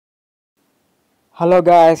Hello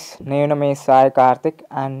guys, నేను మీ Sai Karthik.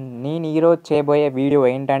 And నేను ఈరోజు చేయబోయే వీడియో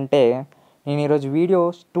ఏంటంటే, నేను ఈరోజు వీడియో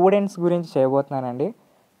స్టూడెంట్స్ గురించి చేయబోతున్నానండి.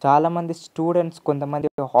 చాలామంది స్టూడెంట్స్ కొంతమంది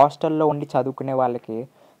హాస్టల్లో ఉండి చదువుకునే వాళ్ళకి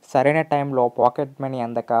సరైన టైంలో పాకెట్ మనీ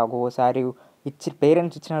అందక, ఒక్కోసారి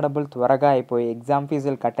పేరెంట్స్ ఇచ్చిన డబ్బులు త్వరగా అయిపోయి ఎగ్జామ్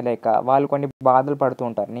ఫీజులు కట్టలేక వాళ్ళు కొన్ని బాధలు పడుతూ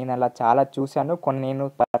ఉంటారు. నేను అలా చాలా చూశాను, కొన్ని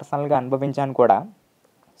నేను పర్సనల్గా అనుభవించాను కూడా.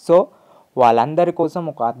 సో వాళ్ళందరి కోసం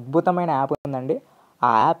ఒక అద్భుతమైన యాప్ ఉందండి.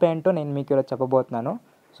 ఆ యాప్ ఏంటో నేను మీకు ఈరోజు చెప్పబోతున్నాను.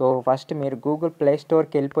 సో ఫస్ట్ మీరు గూగుల్ ప్లే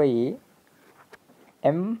స్టోర్కి వెళ్ళిపోయి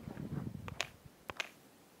ఎం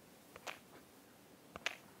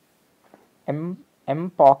ఎం ఎం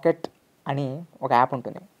పాకెట్ అని ఒక యాప్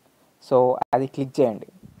ఉంటుంది. సో అది క్లిక్ చేయండి.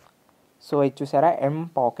 సో ఇది చూసారా, ఎం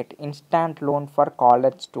pocket instant loan for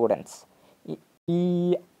college students. ఈ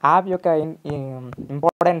యాప్ యొక్క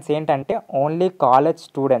ఇంపార్టెన్స్ ఏంటంటే, ఓన్లీ కాలేజ్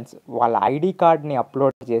స్టూడెంట్స్ వాళ్ళ ఐడి కార్డ్ని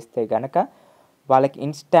అప్లోడ్ చేస్తే కనుక వాళ్ళకి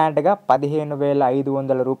ఇన్స్టాంట్గా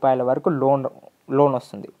 15,500 రూపాయల వరకు లోన్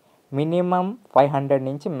వస్తుంది. మినిమం 500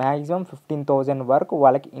 నుంచి మ్యాక్సిమం 15,000 వరకు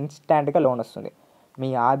వాళ్ళకి ఇన్స్టాంట్గా లోన్ వస్తుంది. మీ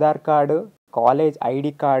Aadhaar card, college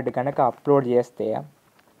ID card కనుక అప్లోడ్ చేస్తే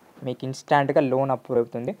మీకు ఇన్స్టాంట్గా లోన్ అప్రూవ్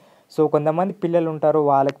అవుతుంది. సో కొంతమంది పిల్లలు ఉంటారు,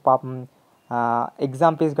 వాళ్ళకి పాపం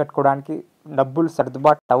ఎగ్జామ్ ఫీజు కట్టుకోవడానికి డబ్బులు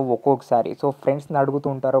సర్దుబాటు అవ్వు ఒక్కొక్కసారి. సో ఫ్రెండ్స్ని అడుగుతూ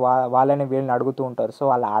ఉంటారు, వాళ్ళని వీళ్ళని అడుగుతూ ఉంటారు. సో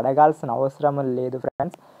అలా అడగాల్సిన అవసరం లేదు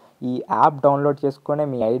ఫ్రెండ్స్. ఈ యాప్ డౌన్లోడ్ చేసుకొని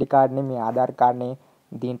మీ ఐడి కార్డ్ని, మీ ఆధార్ కార్డ్ని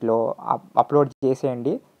దీంట్లో అప్లోడ్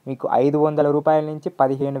చేసేయండి. మీకు 500 రూపాయల నుంచి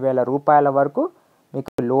 15,000 రూపాయల వరకు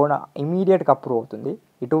మీకు లోన్ ఇమీడియట్గా అప్రూవ్ అవుతుంది.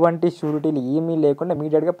 ఎటువంటి షూరిటీలు ఏమీ లేకుండా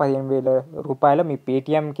ఇమీడియట్గా 15,000 రూపాయలు మీ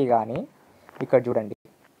పేటిఎంకి కానీ, ఇక్కడ చూడండి,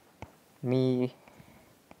 మీ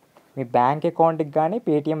మీ బ్యాంక్ అకౌంట్కి కానీ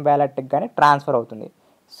పేటిఎం వ్యాలెట్కి కానీ ట్రాన్స్ఫర్ అవుతుంది.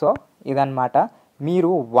 సో ఇదన్నమాట.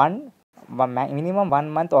 మీరు minimum 1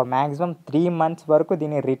 month or maximum 3 months వరకు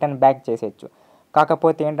దీన్ని రిటర్న్ బ్యాక్ చేసేయచ్చు.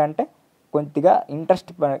 కాకపోతే ఏంటంటే కొద్దిగా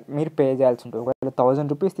ఇంట్రెస్ట్ మీరు పే చేయాల్సి ఉంటుంది. ఒకవేళ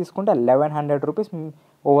 1,000 రూపీస్ తీసుకుంటే 1,100 రూపీస్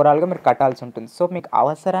ఓవరాల్గా మీరు కట్టాల్సి ఉంటుంది. సో మీకు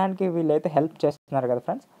అవసరానికి వీళ్ళైతే హెల్ప్ చేస్తున్నారు కదా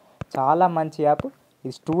ఫ్రెండ్స్. చాలా మంచి యాప్.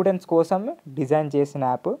 ఇది స్టూడెంట్స్ కోసం డిజైన్ చేసిన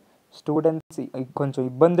యాప్. స్టూడెంట్స్ కొంచెం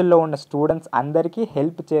ఇబ్బందుల్లో ఉన్న స్టూడెంట్స్ అందరికీ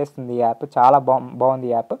హెల్ప్ చేస్తుంది ఈ యాప్. చాలా బాగుంది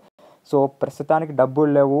ఈ యాప్. సో ప్రస్తుతానికి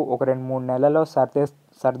డబ్బులు లేవు, ఒక 2-3 నెలల్లో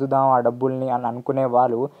సర్దుదాం ఆ డబ్బుల్ని అని అనుకునే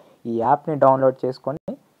వాళ్ళు ఈ యాప్ని డౌన్లోడ్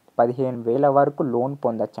చేసుకొని 15,000 వరకు లోన్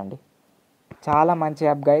పొందొచ్చండి. చాలా మంచి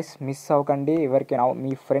యాప్ గైస్, మిస్ అవ్వకండి. ఎవరికైనా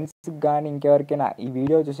మీ ఫ్రెండ్స్కి కానీ ఇంకెవరికైనా ఈ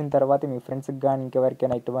వీడియో చూసిన తర్వాత మీ ఫ్రెండ్స్కి కానీ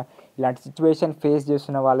ఇంకెవరికైనా ఇలాంటి సిచ్యువేషన్ ఫేస్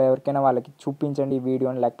చేస్తున్న వాళ్ళు ఎవరికైనా వాళ్ళకి చూపించండి ఈ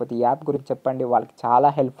వీడియోని, లేకపోతే ఈ యాప్ గురించి చెప్పండి. వాళ్ళకి చాలా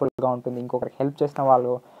హెల్ప్ఫుల్గా ఉంటుంది. ఇంకొకరికి హెల్ప్ చేసిన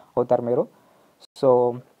వాళ్ళు అవుతారు మీరు. సో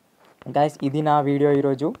గైస్, ఇది నా వీడియో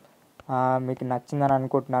ఈరోజు. మీకు నచ్చిందని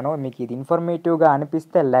అనుకుంటున్నాను. మీకు ఇది ఇన్ఫర్మేటివ్గా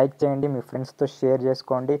అనిపిస్తే లైక్ చేయండి, మీ ఫ్రెండ్స్తో షేర్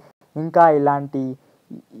చేసుకోండి. ఇంకా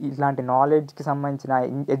ఇలాంటి నాలెడ్జ్కి సంబంధించిన,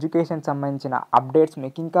 ఎడ్యుకేషన్ సంబంధించిన అప్డేట్స్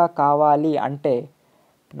మీకు ఇంకా కావాలి అంటే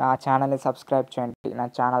నా ఛానల్ని సబ్స్క్రైబ్ చేయండి. నా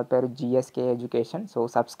ఛానల్ పేరు జిఎస్కే ఎడ్యుకేషన్. సో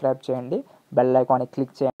సబ్స్క్రైబ్ చేయండి, బెల్ ఐకాన్ని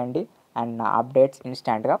క్లిక్ చేయండి అండ్ నా అప్డేట్స్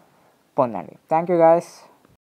ఇన్స్టాంట్గా పొందండి. Thank you guys.